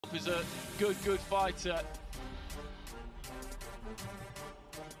Is a good fighter.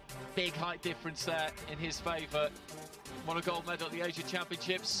 Big height difference there in his favour. Won a gold medal at the Asia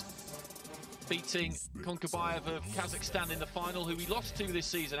Championships, beating Konkabayev of Kazakhstan in the final, who he lost to this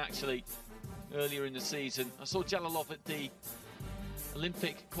season actually, earlier in the season. I saw Jalolov at the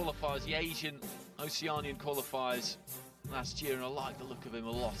Olympic qualifiers, the Asian Oceanian qualifiers last year, and I like the look of him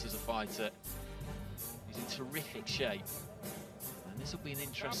a lot as a fighter. He's in terrific shape. And this will be an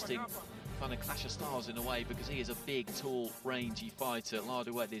interesting kind of clash of styles in a way, because he is a big, tall, rangy fighter.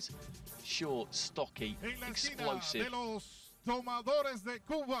 Larduet is short, stocky, explosive. De los tomadores de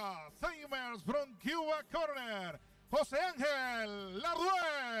Cuba, Famers from Cuba corner, José Ángel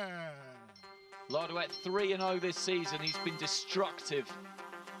Larduet. Larduet 3-0 this season. He's been destructive.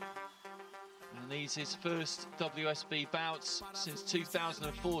 And these his first WSB bouts since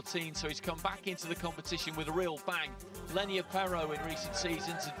 2014, so he's come back into the competition with a real bang. Lenia Perro in recent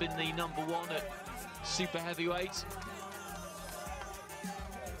seasons has been the #1 at super heavyweight.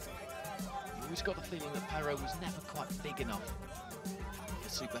 You always got the feeling that Perro was never quite big enough for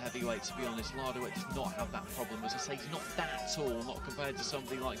super heavyweight, to be honest. Larduet does not have that problem. As I say, he's not that tall, not compared to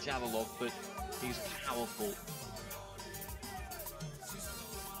somebody like Jalolov, but he's powerful.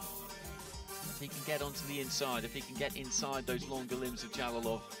 If he can get onto the inside, if he can get inside those longer limbs of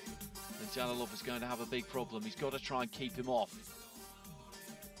Jalolov, then Jalolov is going to have a big problem. He's got to try and keep him off.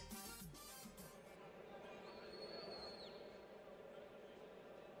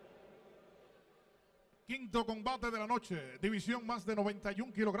 Quinto combate de la noche, división más de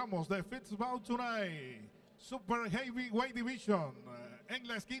 91 kilogramos de Fits Bout Tonight, Super Heavyweight Division. En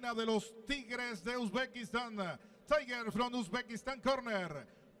la esquina de los Tigres de Uzbekistán, Tiger from Uzbekistan corner.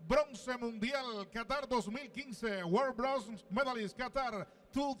 Bronce mundial Qatar 2015, World Bronze Medalist Qatar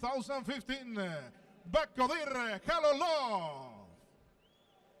 2015, Bakhodir Jalolov.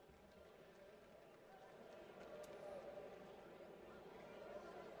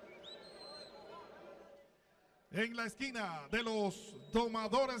 En la esquina de los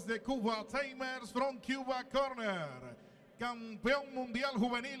domadores de Cuba, Famers from Cuba corner, campeón mundial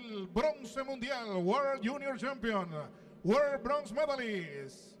juvenil, bronce mundial, World Junior Champion, World Bronze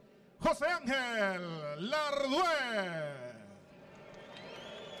Medalist, José Ángel Larduet.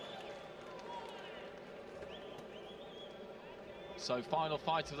 So final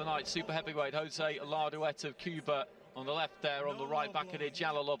fight of the night, super heavyweight, José Larduet of Cuba on the left there, on the right, Bakhodir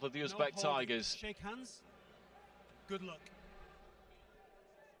Jalolov of the Uzbek Tigers. Shake hands. Good luck.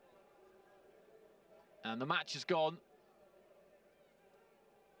 And the match is gone.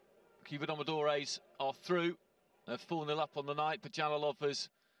 Cuba Domadores are through. They're 4-0 up on the night, but Jalolov has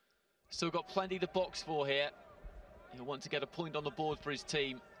still got plenty to box for here. He'll want to get a point on the board for his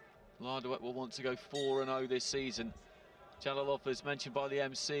team. Larduet will want to go 4-0 this season. Jalolov, as mentioned by the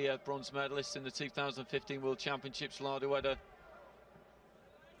MC, a bronze medalist in the 2015 World Championships. Larduet, a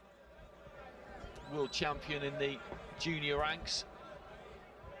world champion in the junior ranks.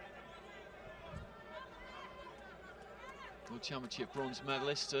 World Championship bronze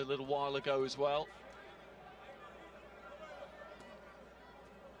medalist a little while ago as well.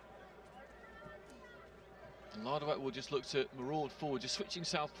 And Larduet will just look to maraud forward, just switching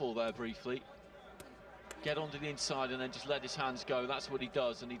southpaw there briefly. Get onto the inside and then just let his hands go. That's what he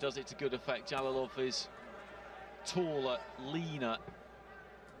does, and he does it to good effect. Jalolov is taller, leaner.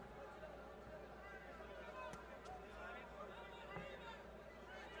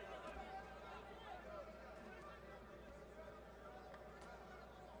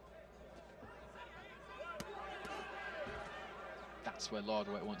 That's where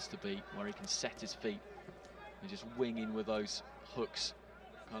Larduet wants to be, where he can set his feet and just wing in with those hooks,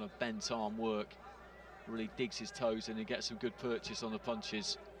 kind of bent arm work. Really digs his toes in and gets some good purchase on the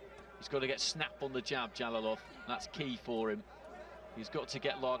punches. He's got to get snap on the jab, Jalolov. That's key for him. He's got to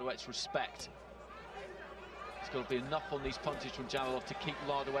get Larduet's respect. There's got to be enough on these punches from Jalolov to keep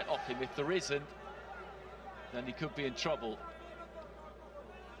Larduet off him. If there isn't, then he could be in trouble.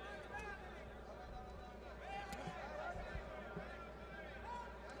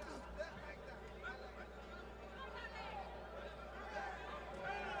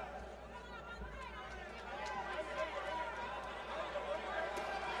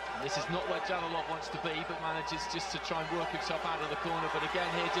 This is not where Jalolov wants to be, but manages just to try and work himself out of the corner. But again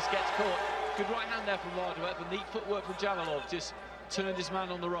here, just gets caught. Good right hand there from Larduet, but neat footwork from Jalolov. Just turned his man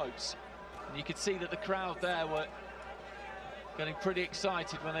on the ropes. And you could see that the crowd there were getting pretty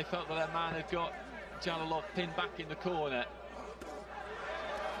excited when they felt that their man had got Jalolov pinned back in the corner.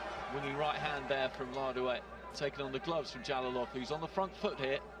 Winning right hand there from Larduet, taking on the gloves from Jalolov, who's on the front foot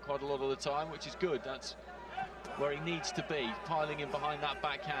here quite a lot of the time, which is good. That's where he needs to be, piling in behind that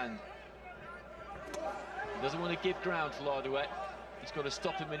backhand. He doesn't want to give ground to Larduet. He's got to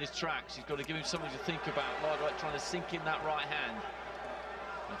stop him in his tracks. He's got to give him something to think about. Larduet trying to sink in that right hand.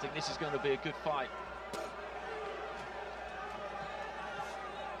 I think this is going to be a good fight.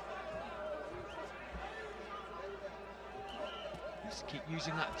 Just keep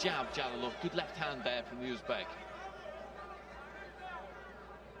using that jab, Jalolov. Good left hand there from the Uzbek.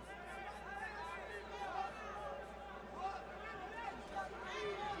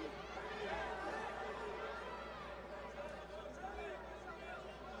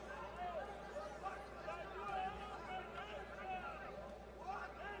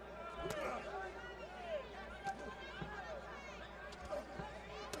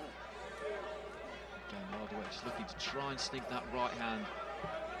 Just looking to try and sneak that right hand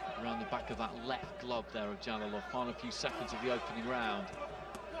around the back of that left glove there of Jalolov. Final few seconds of the opening round.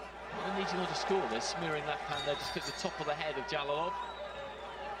 Not an easy one to score this. Smearing left hand there, just hit the top of the head of Jalolov.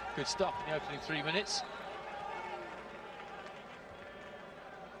 Good stuff in the opening 3 minutes.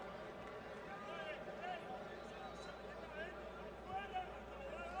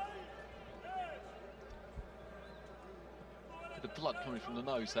 Bit of blood coming from the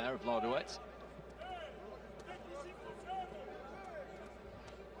nose there of Larduet.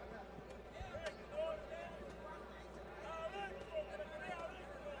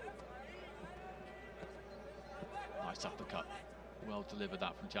 Nice uppercut. Well delivered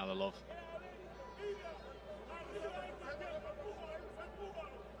that from Jalolov.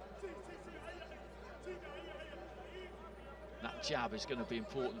 That jab is going to be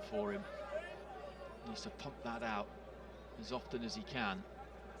important for him. He needs to pump that out as often as he can.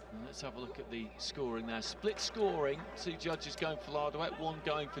 And let's have a look at the scoring there. Split scoring. 2 judges going for Larduet, 1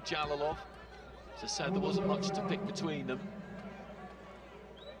 going for Jalolov. As I said, there wasn't much to pick between them.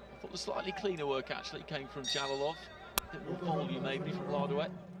 I thought the slightly cleaner work actually came from Jalolov. A bit more volume maybe from Larduet.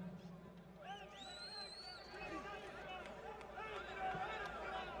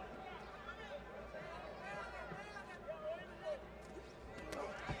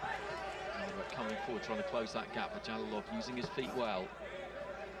 Larduet coming forward, trying to close that gap, but Jalolov using his feet well.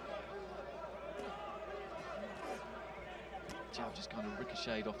 Jab just kind of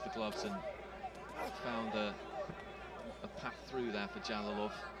ricocheted off the gloves and found a path through there for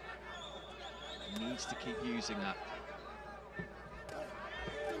Jalolov. He needs to keep using that.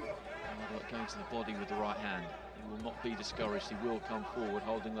 Going to the body with the right hand. He will not be discouraged. He will come forward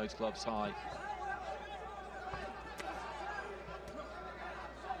holding those gloves high.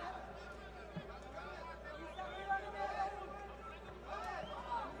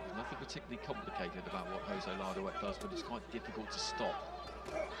 There's nothing particularly complicated about what José Larduet does, but it's quite difficult to stop.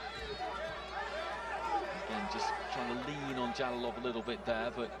 Again, just trying to lean on Jalolov a little bit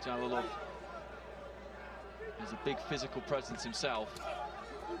there, but Jalolov has a big physical presence himself.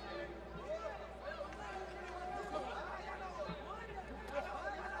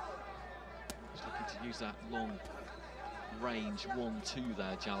 Use that long range 1-2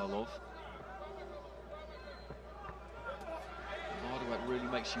 there, Jalolov. Larduet really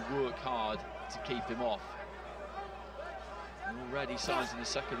makes you work hard to keep him off. And already signs in the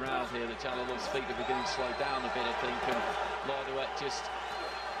second round here that Jalolov's feet are beginning to slow down a bit, I think, and Larduet just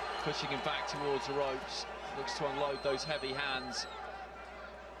pushing him back towards the ropes. Looks to unload those heavy hands.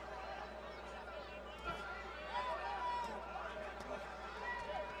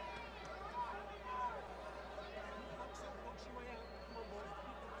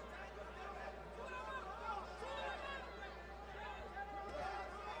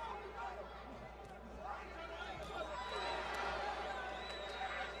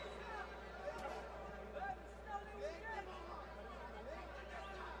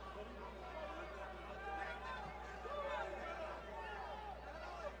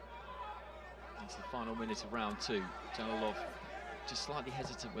 The final minute of round 2. Jalolov just slightly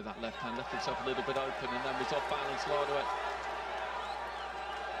hesitant with that left hand, left himself a little bit open and then was off balance. Larduet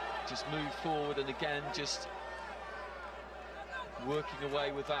just moved forward and again just working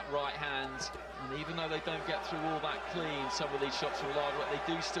away with that right hand. And even though they don't get through all that clean, some of these shots from Larduet, they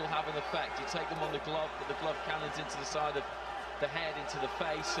do still have an effect. You take them on the glove, but the glove cannons into the side of the head, into the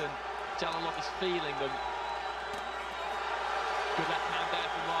face, and Jalolov is feeling them. Good left hand there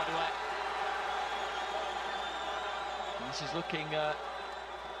from Larduet. This is looking a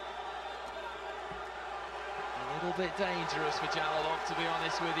little bit dangerous for Jalolov, to be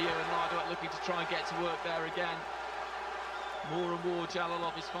honest with you, and Larduet looking to try and get to work there again. More and more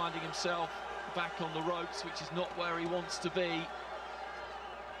Jalolov is finding himself back on the ropes, which is not where he wants to be.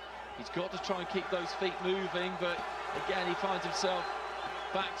 He's got to try and keep those feet moving, but again he finds himself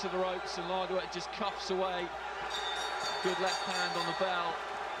back to the ropes, and Larduet just cuffs away. Good left hand on the bell.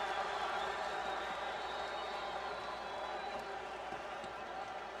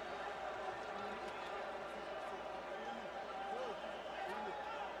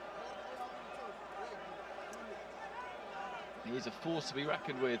 He is a force to be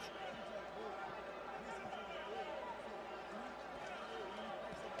reckoned with.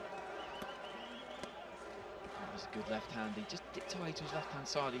 That was a good left hand. He just dipped away to his left-hand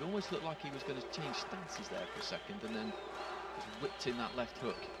side. He almost looked like he was going to change stances there for a second, and then just whipped in that left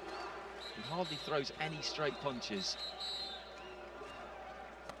hook. He hardly throws any straight punches.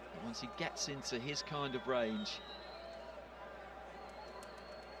 But once he gets into his kind of range,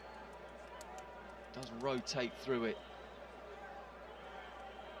 does rotate through it.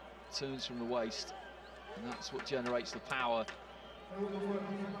 Turns from the waist, and that's what generates the power.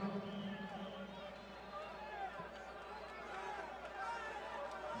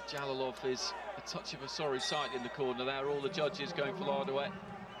 Jalolov is a touch of a sorry sight in the corner there. All the judges going for Larduet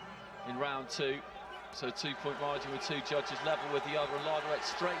in round two. So 2-point margin with two judges, level with the other, and Larduet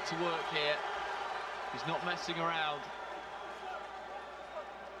straight to work here. He's not messing around.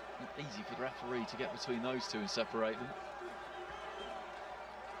 Not easy for the referee to get between those two and separate them.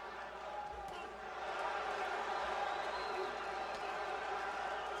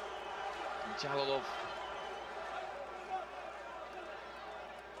 Jalolov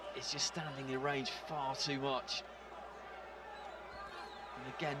is just standing in range far too much.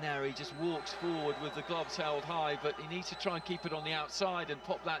 And again there he just walks forward with the gloves held high, but he needs to try and keep it on the outside and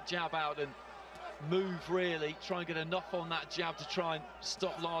pop that jab out and move really, try and get enough on that jab to try and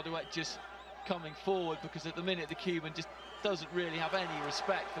stop Larduet just coming forward, because at the minute the Cuban just doesn't really have any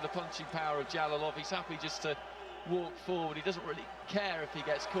respect for the punching power of Jalolov. He's happy just to walk forward. He doesn't really care if he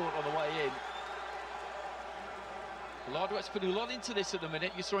gets caught on the way in. Larduet's putting a lot into this at the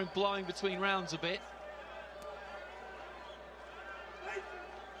minute. You saw him blowing between rounds a bit.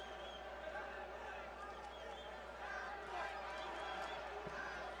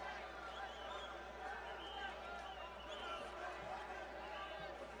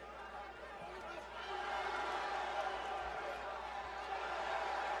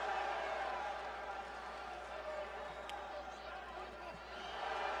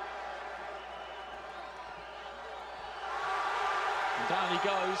 Down he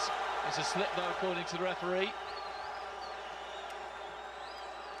goes. It's a slip though, according to the referee.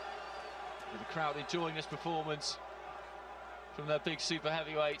 With the crowd enjoying this performance from their big super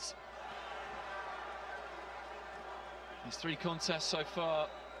heavyweights. His three contests so far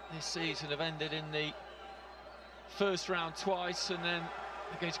this season have ended in the first round twice, and then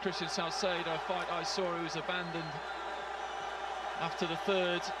against Christian Salcedo, a fight I saw who was abandoned after the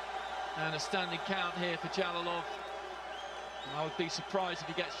third, and a standing count here for Jalolov. I would be surprised if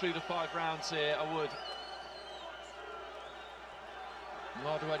he gets through the 5 rounds here, I would.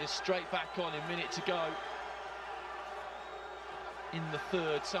 Larduet is straight back on him, minute to go in the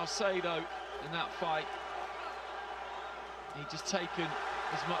third. Salcedo in that fight, he'd just taken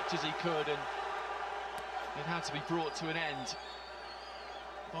as much as he could, and it had to be brought to an end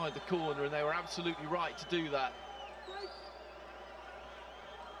by the corner, and they were absolutely right to do that.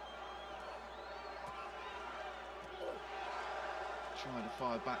 Trying to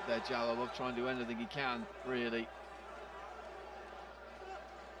fire back there, Jalolov, trying to do anything he can, really.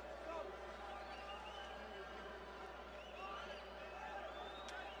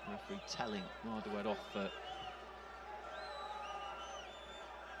 Referee telling Larduet off for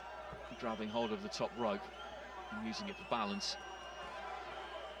grabbing hold of the top rope and using it for balance.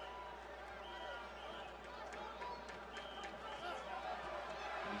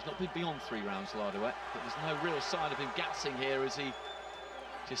 He's not been beyond 3 rounds, Larduet, but there's no real sign of him gassing here as he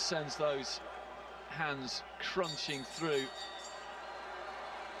just sends those hands crunching through.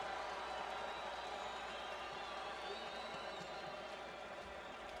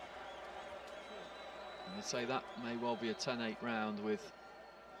 And I'd say that may well be a 10-8 round, with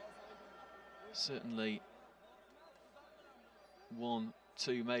certainly 1,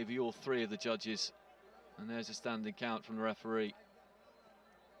 2, maybe all 3 of the judges. And there's a standing count from the referee.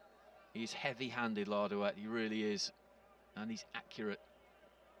 He's heavy-handed, Larduet, he really is, and he's accurate.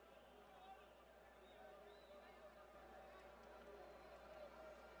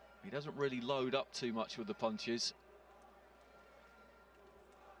 He doesn't really load up too much with the punches.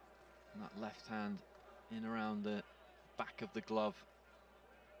 And that left hand in around the back of the glove.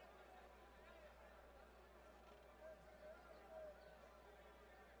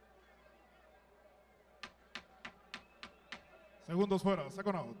 Segundos fuera,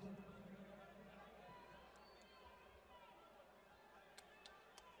 second out.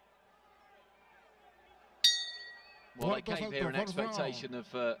 Well, they came here in expectation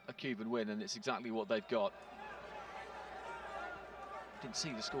of a Cuban win, and it's exactly what they've got. Didn't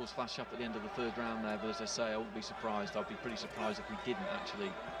see the scores flash up at the end of the third round there, but as I say, I wouldn't be surprised. I'd be pretty surprised if we didn't actually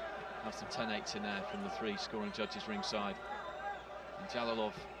have some 10-8s in there from the three scoring judges ringside. And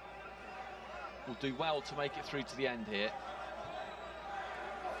Jalolov will do well to make it through to the end here.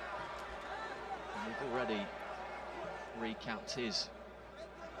 And we've already recapped his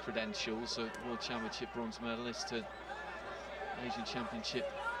credentials, a World Championship bronze medalist, Asian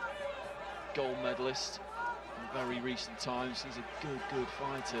Championship gold medalist in very recent times. He's a good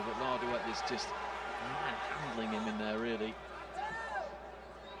fighter, but Larduet is just handling him in there, really.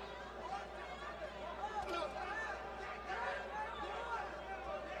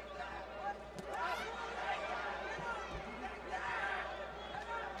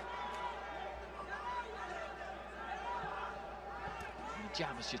 The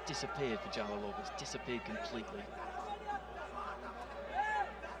jab has just disappeared for Jalolov. It's disappeared completely.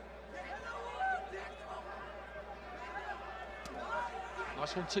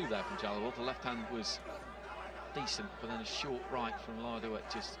 Nice one too there from Jalolov. The left hand was decent, but then a short right from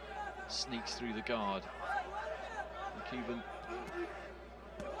Larduet just sneaks through the guard. The Cuban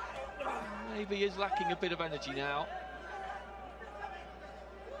maybe is lacking a bit of energy now.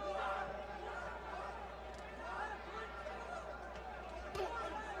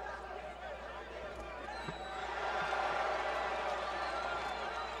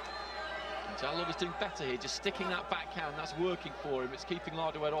 Jalolov is doing better here, just sticking that backhand, that's working for him, it's keeping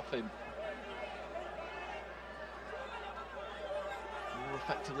Larduet off him. More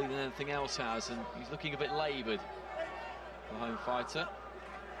effectively than anything else has, and he's looking a bit laboured, the home fighter.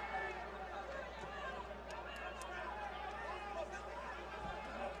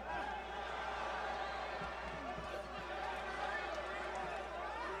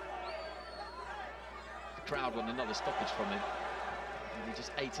 The crowd want another stoppage from him. He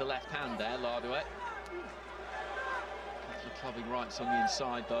just ate a left hand there, Larduet. Couple of clubbing rights on the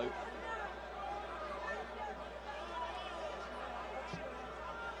inside, though.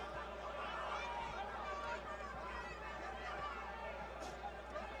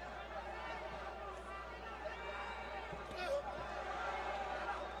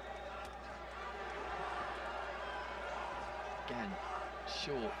 Again,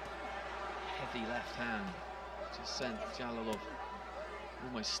 short, heavy left hand. Just sent Jalolov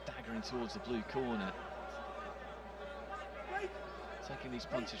almost staggering towards the blue corner. Taking these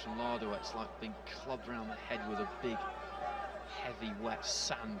punches from Larduet, it's like being clubbed around the head with a big, heavy, wet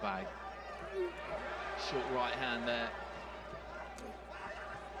sandbag. Short right hand there.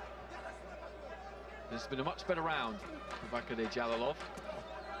 This has been a much better round for Bakhodir Jalolov.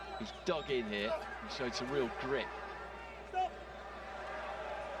 He's dug in here and showed some real grit.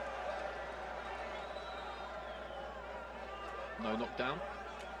 No knockdown.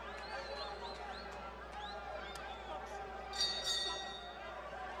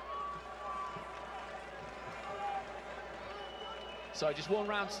 So just one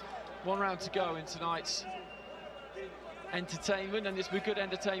round to go in tonight's entertainment, and it's been good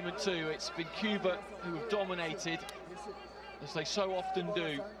entertainment too. It's been Cuba who have dominated, as they so often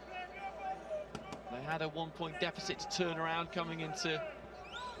do. They had a 1-point deficit to turn around coming into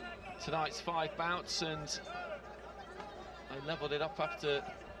tonight's 5 bouts, and they levelled it up after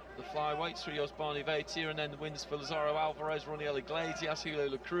the flyweights, Rios Barniveitia, and then the wins for Lazaro Alvarez, Roniel Iglesias, Julio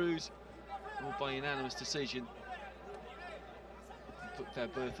La Cruz, all by unanimous decision. Took their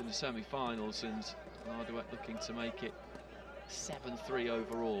berth in the semi-finals, and Larduet looking to make it 7-3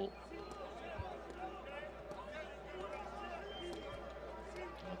 overall.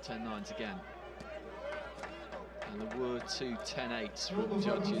 10-9s again. And there were 2 10-8s from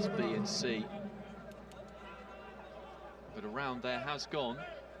judges B and C. But a round there has gone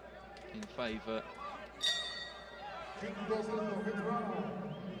in favour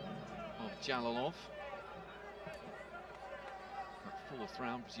of Jalolov. That 4th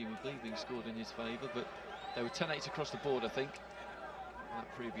round presumably being scored in his favour, but there were 10-8s across the board, I think, that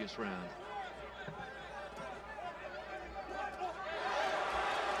previous round.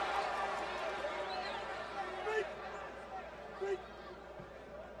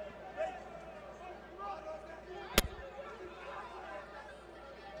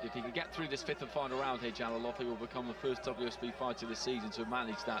 If he can get through this 5th and final round here, Jalolov, he will become the first WSB fighter this season to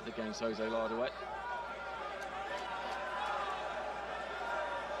manage that against José Larduet.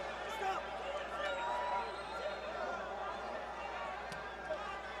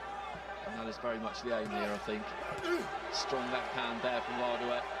 And that is very much the aim here, I think. Strong left hand there from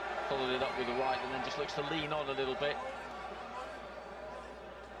Larduet, followed it up with the right, and then just looks to lean on a little bit.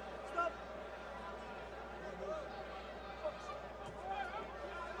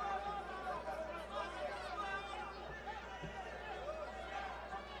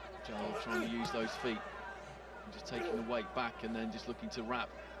 Jalolov trying to use those feet, and just taking the weight back and then just looking to wrap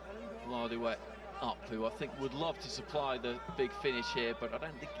Larduet up, who I think would love to supply the big finish here, but I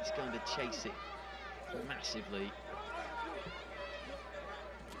don't think he's going to chase it massively.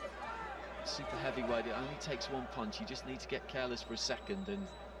 Super heavyweight, it only takes one punch. You just need to get careless for a second and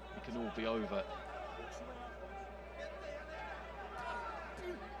it can all be over.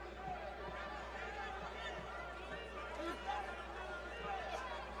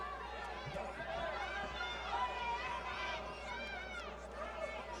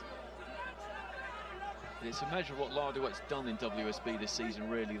 It's a measure of what Larduet's done in WSB this season,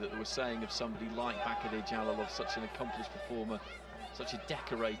 really, that they were saying of somebody like Bakhodir Jalolov, such an accomplished performer, such a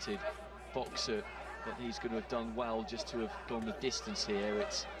decorated boxer, that he's going to have done well just to have gone the distance here.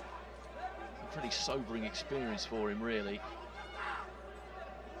 It's a pretty sobering experience for him, really.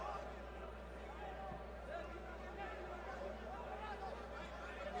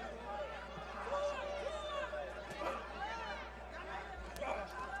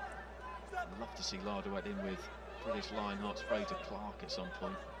 I'd love to see Larduet in with British Lionheart's Fraser Clark at some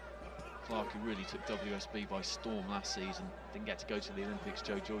point. Clark, who really took WSB by storm last season, didn't get to go to the Olympics.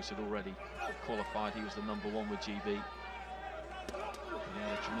 Joe Joyce had already qualified. He was the #1 with GB. He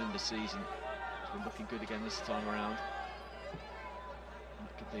had a tremendous season. He's been looking good again this time around.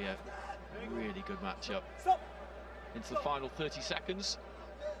 It could be a really good matchup. Into the final 30 seconds.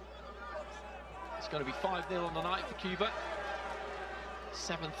 It's going to be 5-0 on the night for Cuba.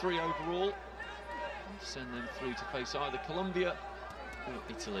 7-3 overall. And send them through to face either Colombia or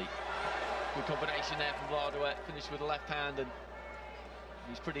Italy. Good combination there from Larduet, finished with a left hand, and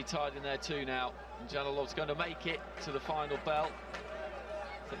he's pretty tight in there too now. And Jalolov's going to make it to the final bell.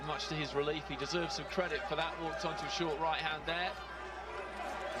 I think much to his relief, he deserves some credit for that. Walked onto a short right hand there.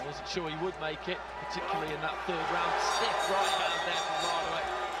 I wasn't sure he would make it, particularly in that third round. Stiff right hand there from Larduet,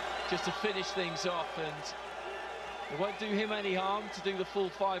 just to finish things off, and it won't do him any harm to do the full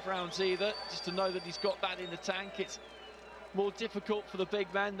 5 rounds either, just to know that he's got that in the tank. It's more difficult for the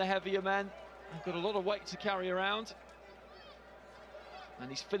big men, the heavier men. They've got a lot of weight to carry around. And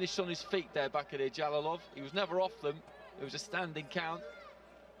he's finished on his feet there, Bakhodir Jalolov. He was never off them. It was a standing count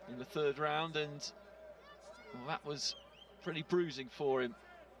in the 3rd round, and well, that was pretty bruising for him.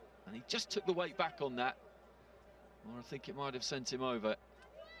 And he just took the weight back on that, or I think it might have sent him over.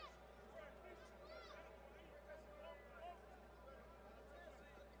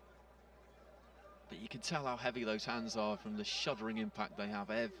 But you can tell how heavy those hands are from the shuddering impact they have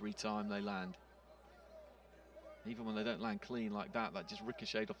every time they land. Even when they don't land clean like that, that just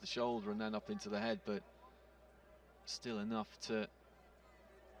ricocheted off the shoulder and then up into the head, but still enough to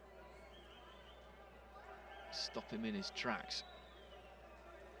stop him in his tracks.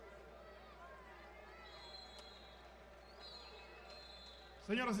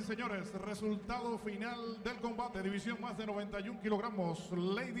 Señoras y señores, resultado final del combate, división más de 91 kilogramos.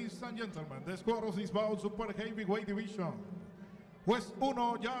 Ladies and gentlemen, the score of this bout, super heavyweight division. Juez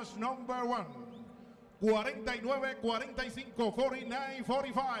 1, judge number 1, 49-45,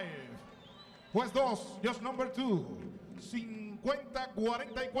 49-45. Juez 2, judge number 2, 50-44,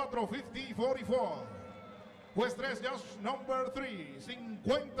 50-44. Juez 3, judge number 3,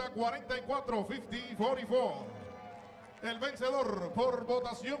 50-44, 50-44. El vencedor por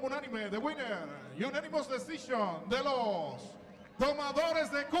votación unánime, the winner, unanimous decision de los tomadores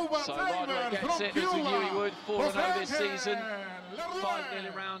de Cuba. So Larduet gets it, as we knew he would, 4-0 this season. 5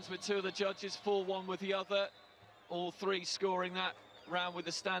 nearly rounds with 2 of the judges, 4-1 with the other. All 3 scoring that round with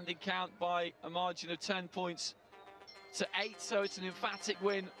a standing count by a margin of 10 points to 8. So it's an emphatic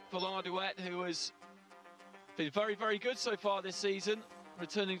win for Larduet, who has been very, very good so far this season,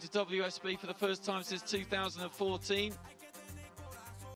 returning to WSB for the first time since 2014.